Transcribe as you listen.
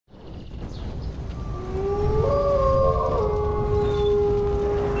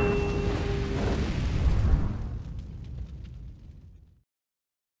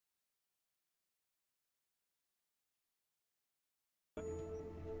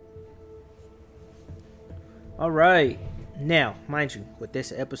All right. Now, mind you, with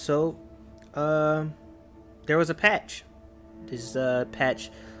this episode, there was a patch. This is patch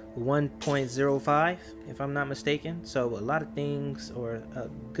 1.05, if I'm not mistaken. So a lot of things, or a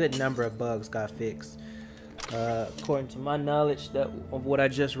good number of bugs, got fixed. According to my knowledge of what I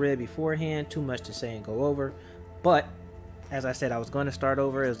just read beforehand, too much to say and go over. But as I said, I was going to start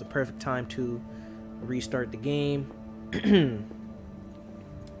over. It was the perfect time to restart the game.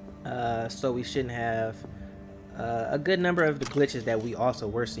 So we shouldn't have a good number of the glitches that we also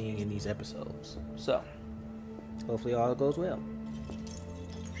were seeing in these episodes. So hopefully all goes well.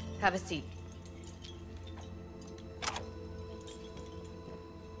 Have a seat.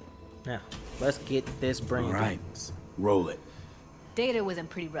 Now, let's get this brain. All right, roll it. Data was in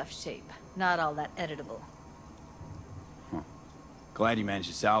pretty rough shape. Not all that editable. Huh. Glad you managed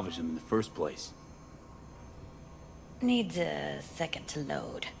to salvage them in the first place. Needs a second to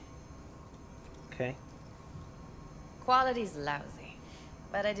load. Okay. Quality's lousy,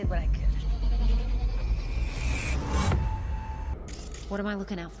 but I did what I could. What am I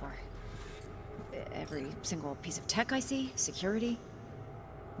looking out for? Every single piece of tech I see? Security?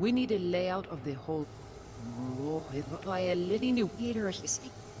 We need a layout of the whole...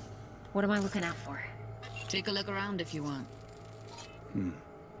 What am I looking out for? Take a look around if you want. I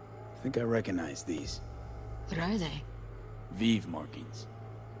think I recognize these. What are they? Vive markings.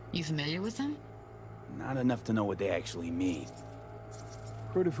 You familiar with them? Not enough to know what they actually mean.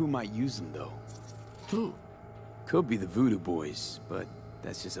 Heard of who might use them, though. Who? Could be the Voodoo Boys, but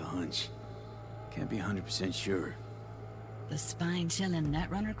that's just a hunch. Can't be 100% sure. The spine-chilling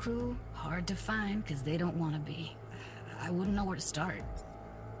Netrunner crew? Hard to find, because they don't want to be. I wouldn't know where to start.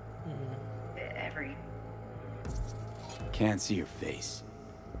 Can't see her face.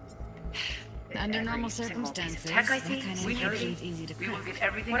 Under normal circumstances, that kind of information's easy to crack.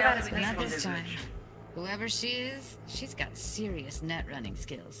 What about his Not this time. Whoever she is, she's got serious net running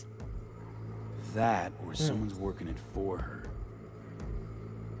skills. That, or someone's working it for her.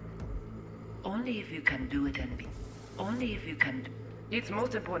 Only if you can do it and be. Only if you can. It's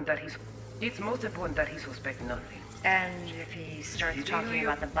most important that he's. It's most important that he suspect nothing. And if he starts talking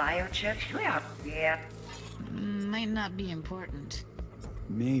about the biochip? Yeah. Might not be important.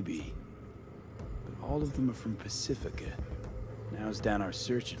 Maybe. But all of them are from Pacifica. Now's down our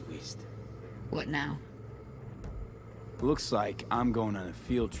search at least. What now? Looks like I'm going on a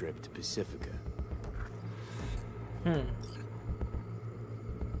field trip to Pacifica.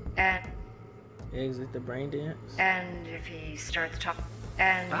 And Exit the brain dance. and if he starts talking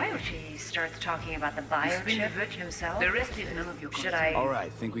about the biochip himself, The rest is none of your should concern. I? All right,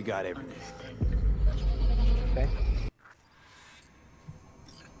 think we got everything. Okay.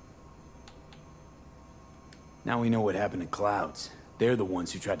 Now we know what happened to Clouds. They're the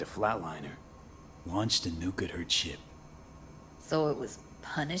ones who tried to flatline her. Launched a nuke at her ship. So it was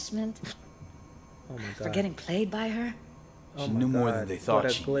punishment Oh my god. for getting played by her? Oh She my knew more God, than they thought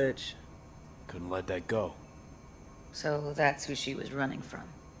what a she glitch. Couldn't let that go. So that's who she was running from.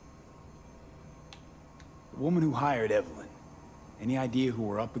 The woman who hired Evelyn. Any idea who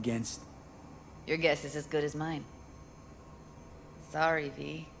we're up against? Your guess is as good as mine. Sorry,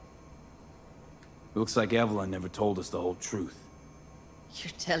 V. Looks like Evelyn never told us the whole truth.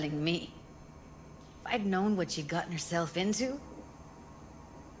 You're telling me. If I'd known what she'd gotten herself into...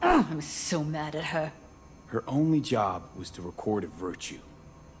 Oh, I'm so mad at her. Her only job was to record a virtue.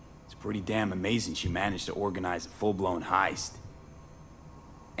 It's pretty damn amazing she managed to organize a full-blown heist.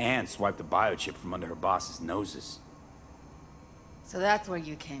 And swipe the biochip from under her boss's noses. So that's where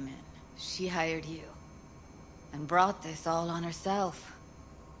you came in. She hired you. And brought this all on herself.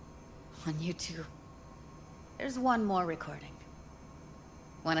 On you two. There's one more recording.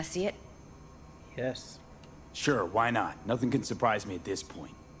 Wanna see it? Yes. Sure, why not? Nothing can surprise me at this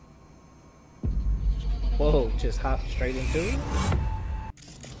point. Whoa, just hop straight into it?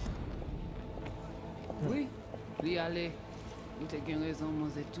 Oui, li ale. Ou te gen raison, moi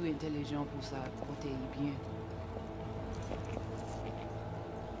c'est tout intelligent pour ça, côté bien.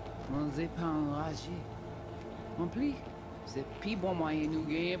 Moi c'est pas enragé. En plus, c'est plus bon moyen nous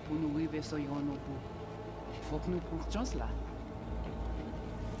gagner pour nous arriver sur yon nous pour. Faut que nous prenions chance là.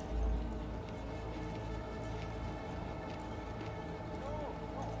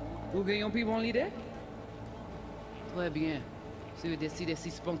 Vous gagnez plus bon l'idée? Très bien. Si vous décidez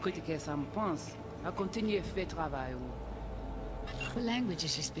si c'est bon critiquer ça me pense, à continuer à faire travail. What language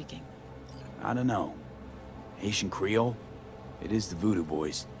is she speaking? I don't know. Haitian Creole? It is the Voodoo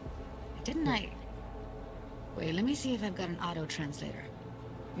Boys. Didn't I? Wait, let me see if I've got an auto translator.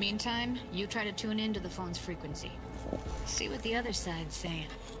 Meantime, you try to tune into the phone's frequency. See what the other side's saying.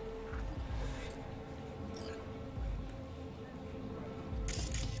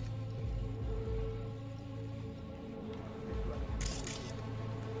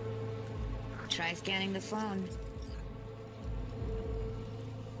 Try scanning the phone.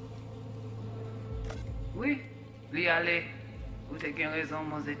 Oui, lui allez. Ou t'as bien raison,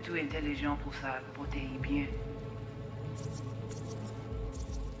 moi c'est tout intelligent pour ça, pour t'y bien.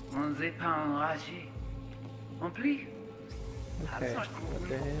 On n'est pas enragé. En plus, Okay. What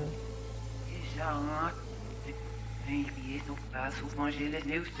the hell? déjà rentre. Vérifier ton pas, souvent j'ai les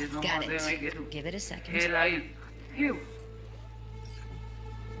news, t'es en Got train de it. Give it a second. Et là, you.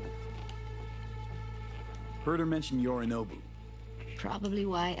 Heard her mention Yorinobu. Probably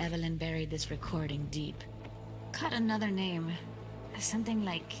why Evelyn buried this recording deep. Caught another name. Something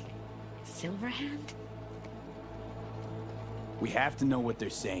like... Silverhand? We have to know what they're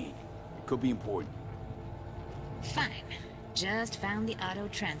saying. It could be important. Fine. Just found the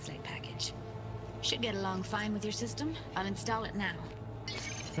auto-translate package. Should get along fine with your system. I'll install it now.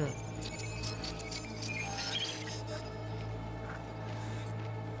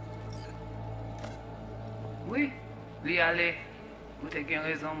 Oui, lui allez. Ou t'as bien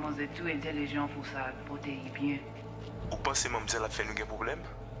raison, moi c'est tout intelligent pour ça, pour t'y bien. Ou pensez moi me la fait nous un problème?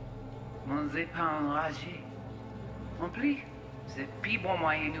 Moi c'est pas enragé. En plus, c'est plus bon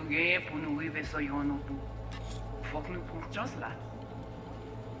moyen nous gagner pour nous arriver sur nos bout. Faut que nous prenions chance là.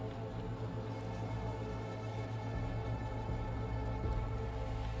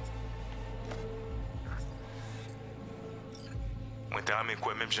 Moi t'ai ramé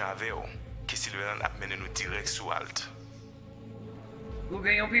quoi même j'avais oh. Que Sylvain a mené nous direct sous Alt. Vous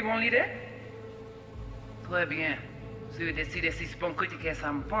gagnez plus bon l'idée? Très bien. Si vous décidez si c'est bon critiquer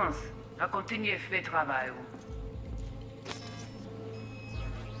ça me pense, à continuer à faire travail.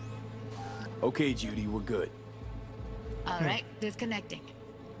 Okay, Judy, we're good. All right, disconnecting.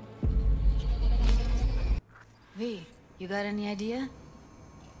 V, you got any idea?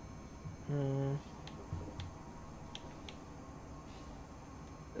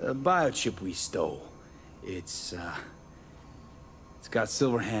 A biochip we stole. It's got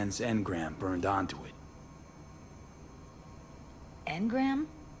Silverhand's engram burned onto it. Engram?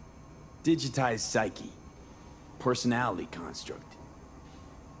 Digitized psyche. Personality construct.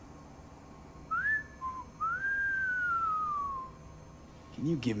 Can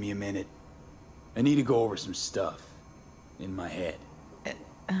you give me a minute? I need to go over some stuff. In my head.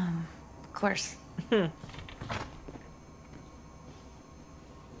 Of course.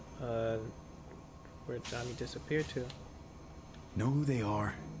 Where'd Johnny disappear to? Know who they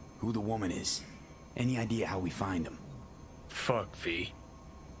are, who the woman is. Any idea how we find them? Fuck, V.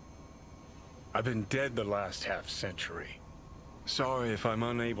 I've been dead the last half-century. Sorry if I'm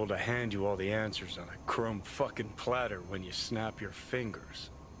unable to hand you all the answers on a chrome fucking platter when you snap your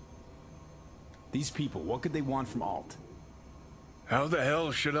fingers. These people, what could they want from Alt? How the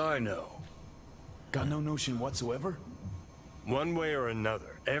hell should I know? Got no notion whatsoever? One way or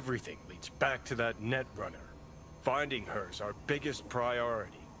another, everything leads back to that Netrunner. Finding her's our biggest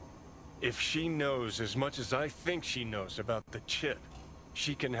priority. If she knows as much as I think she knows about the chip,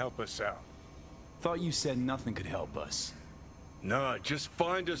 she can help us out. Thought you said nothing could help us. Nah, just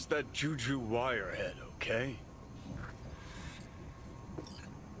find us that Juju wirehead, okay?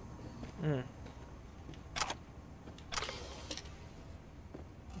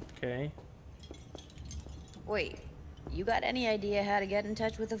 Okay. Wait, you got any idea how to get in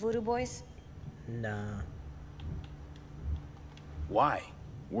touch with the Voodoo Boys? Nah. Why?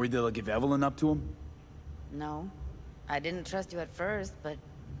 Worried they'll give Evelyn up to him? No. I didn't trust you at first, but...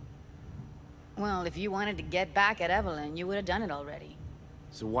 Well, if you wanted to get back at Evelyn, you would have done it already.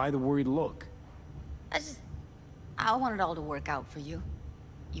 So why the worried look? I want it all to work out for you.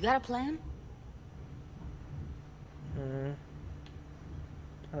 You got a plan?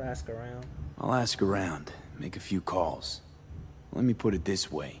 I'll ask around. I'll ask around, make a few calls. Let me put it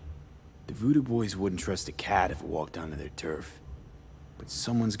this way. The Voodoo Boys wouldn't trust a cat if it walked onto their turf. But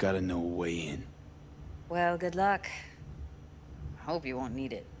someone's gotta know a way in. Well, good luck. Hope you won't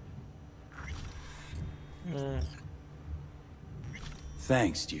need it.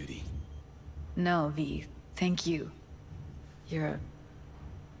 Thanks, Judy. No, V. Thank you. You're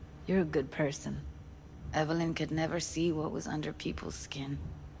a good person. Evelyn could never see what was under people's skin.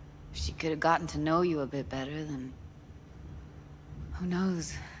 If she could have gotten to know you a bit better, then... Who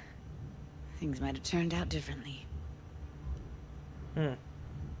knows? Things might have turned out differently.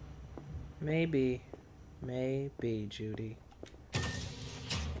 Maybe, Judy.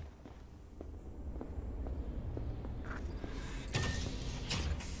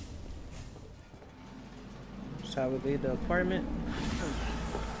 Shall we leave the apartment?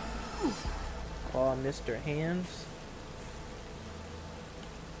 Call Mr. Hands.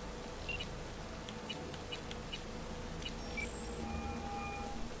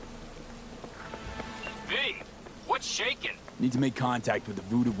 Need to make contact with the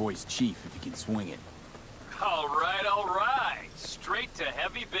Voodoo Boys chief if you can swing it. All right. Straight to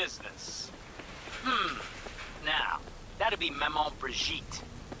heavy business. Now, that'd be Maman Brigitte.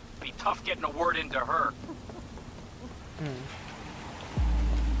 Be tough getting a word into her.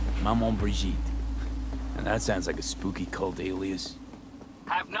 Maman Brigitte. And that sounds like a spooky cult alias.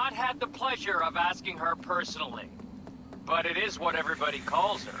 Have not had the pleasure of asking her personally, but it is what everybody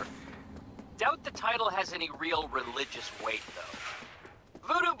calls her. Doubt the title has any real religious weight, though.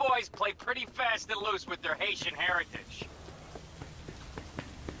 Voodoo Boys play pretty fast and loose with their Haitian heritage.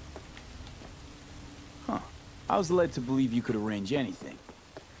 Huh. I was led to believe you could arrange anything.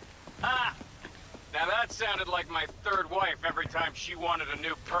 Ah! Now that sounded like my third wife every time she wanted a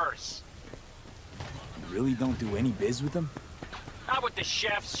new purse. You really don't do any biz with them? Not with the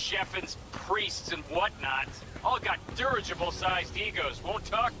chefs, chefins, priests, and whatnot. All got dirigible-sized egos, won't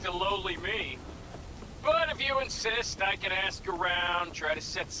talk to lowly me. But if you insist, I can ask around, try to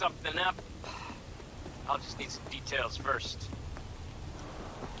set something up. I'll just need some details first.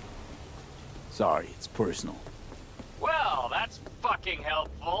 Sorry, it's personal. Well, that's fucking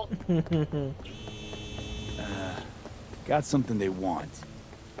helpful. Got something they want.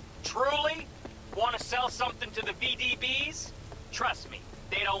 Truly? Want to sell something to the VDBs? Trust me,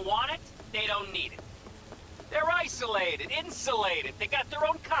 they don't want it, they don't need it. They're isolated, insulated, they got their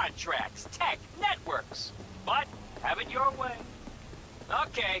own contracts, tech, networks. But, have it your way.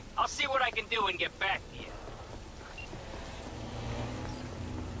 Okay, I'll see what I can do and get back to you.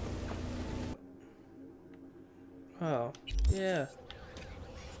 Oh, yeah.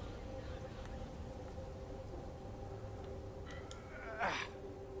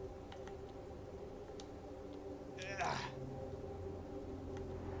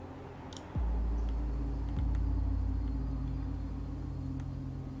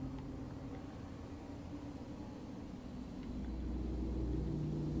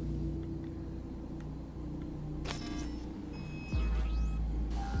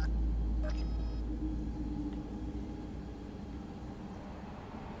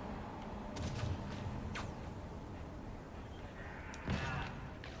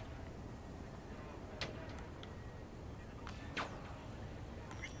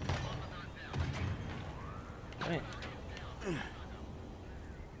 Right.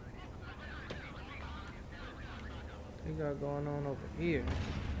 What we got going on over here?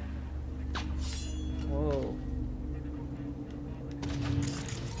 Whoa.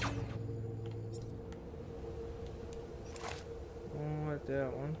 I don't want that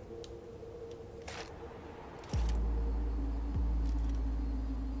one.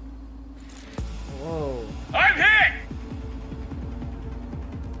 Whoa. I'm hit!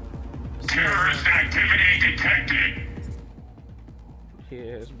 Terrorist activity detected! Yeah,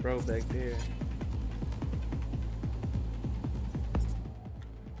 it's bro back there.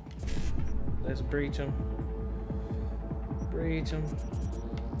 Let's breach him. Breach him.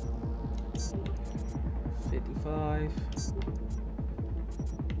 55.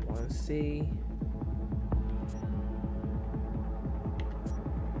 1C.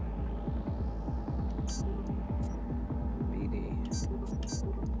 BD.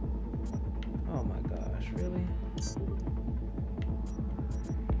 Oh my gosh, really?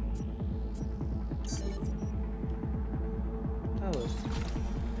 That was...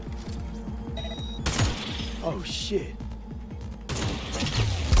 Oh shit.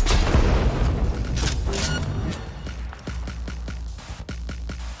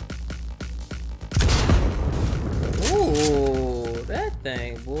 Ooh, that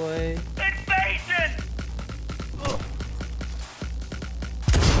thing, boy. Invasion!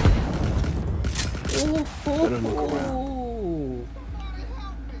 Better look around. Ooh.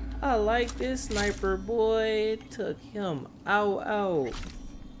 I like this sniper, boy. It took him out.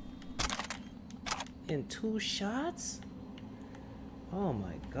 In 2 shots? Oh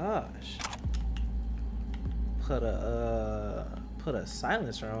my gosh. Put a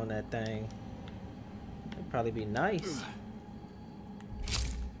silencer on that thing. That'd probably be nice.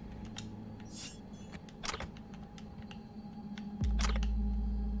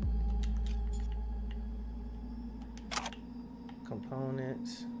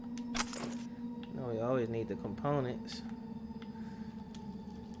 Components. No, we always need the components.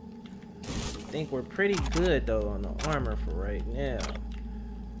 I think we're pretty good though on the armor for right now.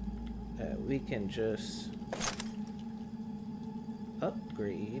 That we can just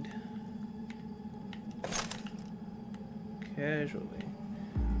upgrade casually.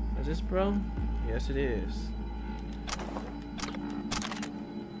 Is this bro? Yes it is.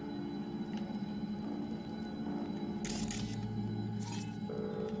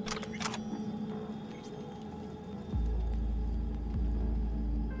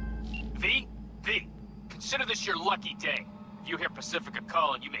 Consider this your lucky day. If you hear Pacifica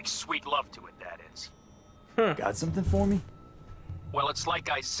calling, you make sweet love to it, that is. Got something for me? Well, it's like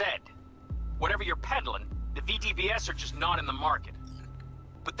I said. Whatever you're peddling, the VDBS are just not in the market.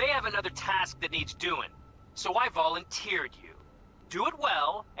 But they have another task that needs doing, so I volunteered you. Do it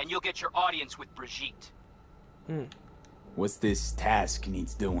well, and you'll get your audience with Brigitte. What's this task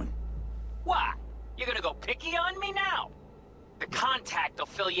needs doing? What? You're gonna go picky on me now? The contact will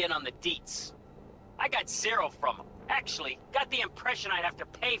fill you in on the deets. I got 0 from him. Actually, got the impression I'd have to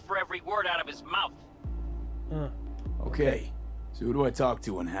pay for every word out of his mouth. Okay, so who do I talk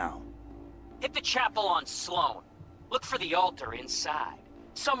to and how? Hit the chapel on Sloan. Look for the altar inside.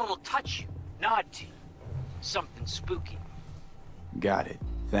 Someone will touch you, nod to you. Something spooky. Got it.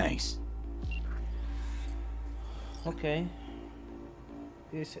 Thanks. Okay.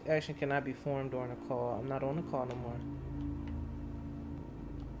 This action cannot be formed during a call. I'm not on the call no more.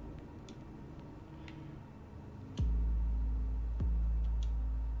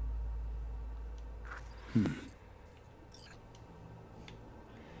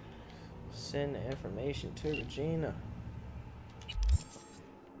 Send the information to Regina.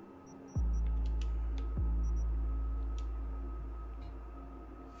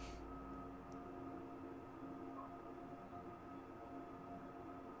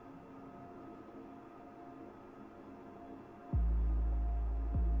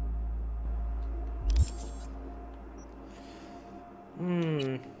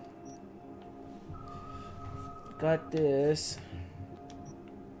 Got this.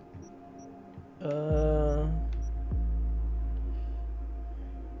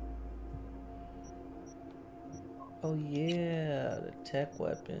 Oh yeah, the tech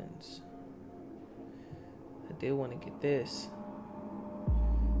weapons. I did want to get this.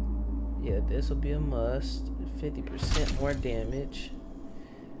 Yeah, this will be a must. 50% more damage.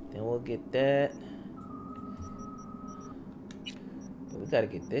 Then we'll get that. But we gotta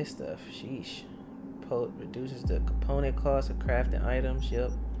get this stuff. Sheesh. Reduces the component cost of crafting items.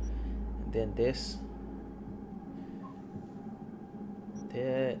 Yep. And then this.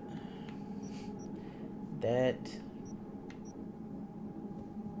 That.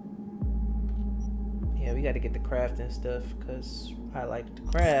 Yeah, we gotta get the crafting stuff because I like to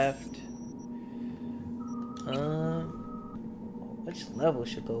craft. Which level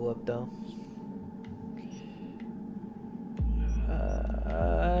should go up though?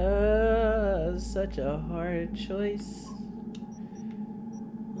 Such a hard choice.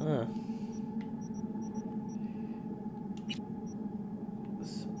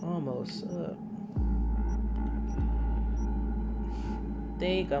 It's almost up.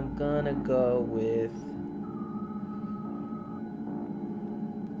 Think I'm gonna go with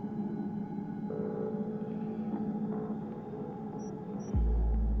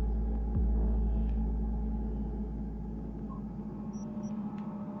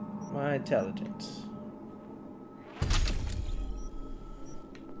my intelligence.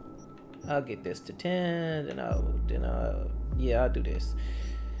 I'll get this to 10, then I'll yeah, I'll do this.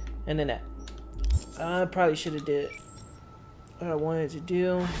 And then that. I probably should have did what I wanted to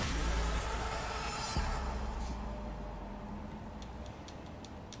do.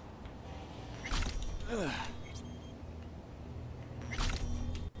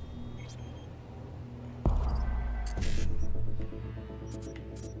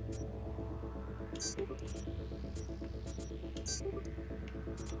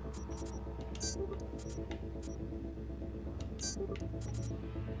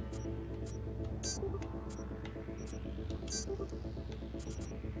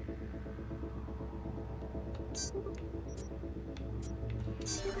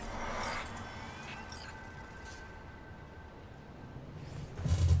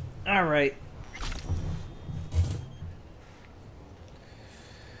 All right.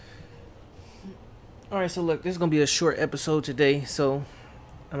 All right, so look, this is going to be a short episode today, so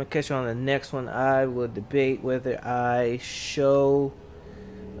I'm going to catch you on the next one. I will debate whether I show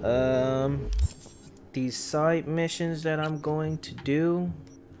these side missions that I'm going to do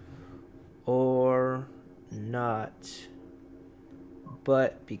or not.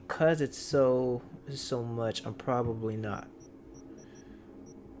 But because it's so much, I'm probably not.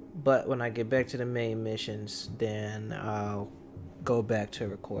 But when I get back to the main missions, then I'll go back to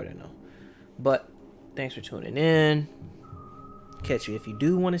recording them. But thanks for tuning in. Catch you if you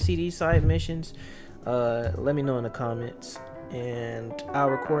do want to see these side missions. Let me know in the comments, and I'll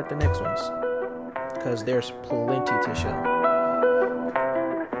record the next ones because there's plenty to show.